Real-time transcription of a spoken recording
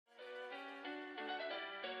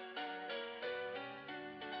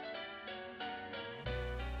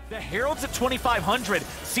The Herald's at 2,500.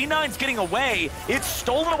 C9's getting away. It's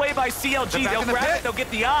stolen away by CLG. They'll grab it, they'll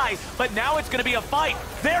get the eye, but now it's going to be a fight.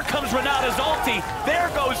 There comes Renata's ulti. There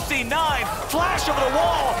goes C9. Flash over the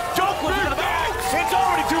wall. Joke looking to the back. It's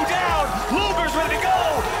already 2 down. Luger's ready to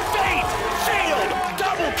go. Fate, shield,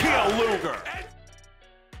 double kill Luger.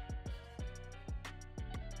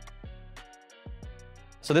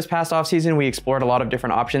 So this past offseason, we explored a lot of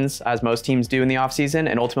different options, as most teams do in the offseason,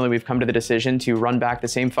 and ultimately we've come to the decision to run back the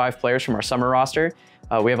same 5 players from our summer roster.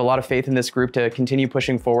 We have a lot of faith in this group to continue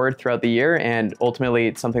pushing forward throughout the year, and ultimately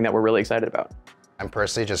it's something that we're really excited about. I'm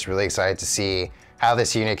personally just really excited to see how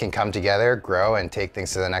this unit can come together, grow, and take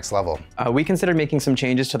things to the next level. We considered making some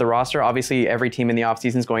changes to the roster. Obviously, every team in the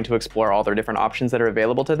offseason is going to explore all their different options that are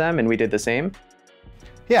available to them, and we did the same.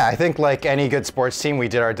 Yeah, I think like any good sports team, we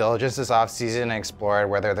did our diligence this offseason and explored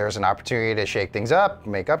whether there's an opportunity to shake things up,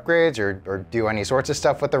 make upgrades, or do any sorts of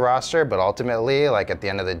stuff with the roster. But ultimately, like at the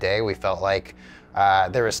end of the day, we felt like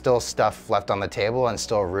there was still stuff left on the table and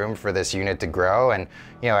still room for this unit to grow. And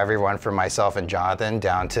you know, everyone from myself and Jonathan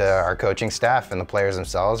down to our coaching staff and the players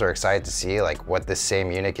themselves are excited to see like what this same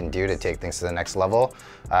unit can do to take things to the next level,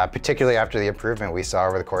 particularly after the improvement we saw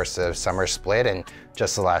over the course of summer split and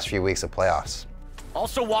just the last few weeks of playoffs.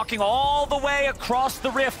 Also walking all the way across the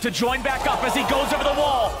rift to join back up as he goes over the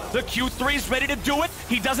wall. The Q3's ready to do it.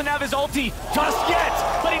 He doesn't have his ulti just yet,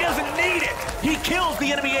 but he doesn't need it. He kills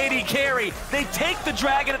the enemy AD carry. They take the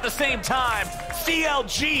dragon at the same time.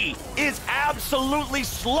 CLG is absolutely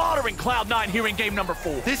slaughtering Cloud9 here in game number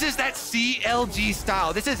 4. This is that CLG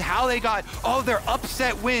style. This is how they got all their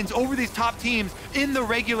upset wins over these top teams in the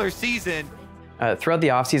regular season. Throughout the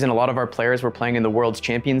offseason, a lot of our players were playing in the World's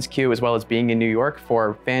Champions queue, as well as being in New York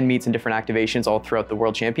for fan meets and different activations all throughout the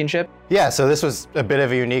World Championship. Yeah, so this was a bit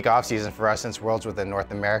of a unique offseason for us since Worlds within North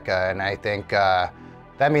America, and I think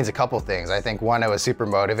that means a couple things. I think 1, it was super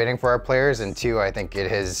motivating for our players, and 2, I think it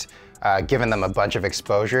has given them a bunch of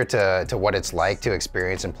exposure to what it's like to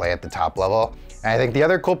experience and play at the top level. And I think the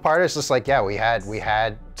other cool part is just like, yeah, we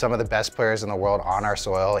had some of the best players in the world on our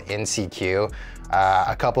soil in CQ.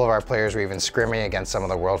 A couple of our players were even scrimming against some of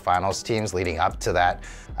the World Finals teams leading up to that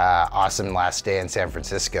awesome last day in San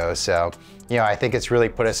Francisco. So, you know, I think it's really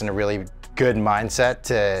put us in a really good mindset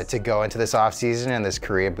to go into this offseason and this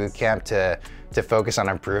Korea boot camp to focus on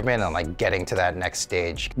improvement and like getting to that next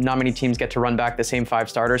stage. Not many teams get to run back the same 5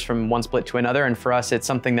 starters from one split to another, and for us it's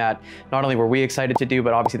something that not only were we excited to do,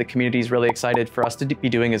 but obviously the community is really excited for us to be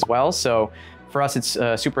doing as well. So for us it's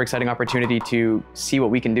a super exciting opportunity to see what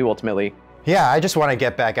we can do ultimately. Yeah, I just want to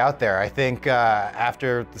get back out there. I think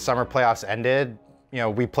after the summer playoffs ended, you know,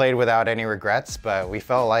 we played without any regrets, but we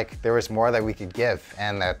felt like there was more that we could give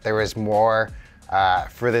and that there was more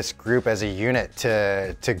for this group as a unit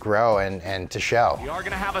to grow and to show. We are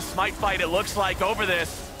going to have a smite fight, it looks like, over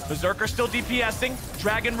this. Berserker still DPSing,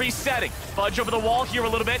 Dragon resetting. Fudge over the wall here a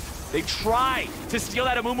little bit. They try to steal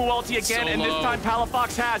that Amumu ulti again, and this time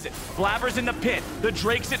Palafox has it. Blabber's in the pit. The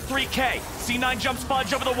Drake's at 3K. C9 jumps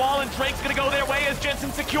Fudge over the wall, and Drake's gonna go their way as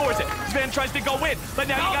Jensen secures it. Sven tries to go in, but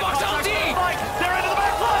now you got Palafox in the fight. They're into the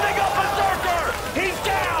back line. They got Berserker. He's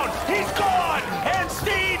down. He's gone. And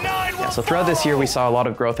C9 will So throughout this year, we saw a lot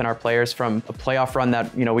of growth in our players from a playoff run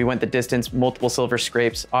that, you know, we went the distance, multiple silver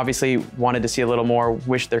scrapes. Obviously wanted to see a little more,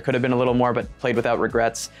 wish there could have been a little more, but played without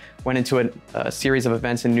regrets. Went into a series of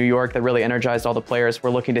events in New York that really energized all the players.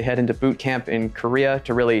 We're looking to head into boot camp in Korea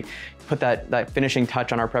to really put that finishing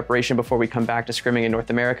touch on our preparation before we come back to scrimming in North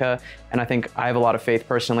America. And I think I have a lot of faith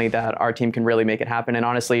personally that our team can really make it happen. And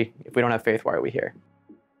honestly, if we don't have faith, why are we here?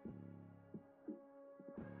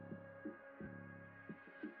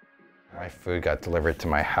 My food got delivered to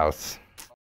my house.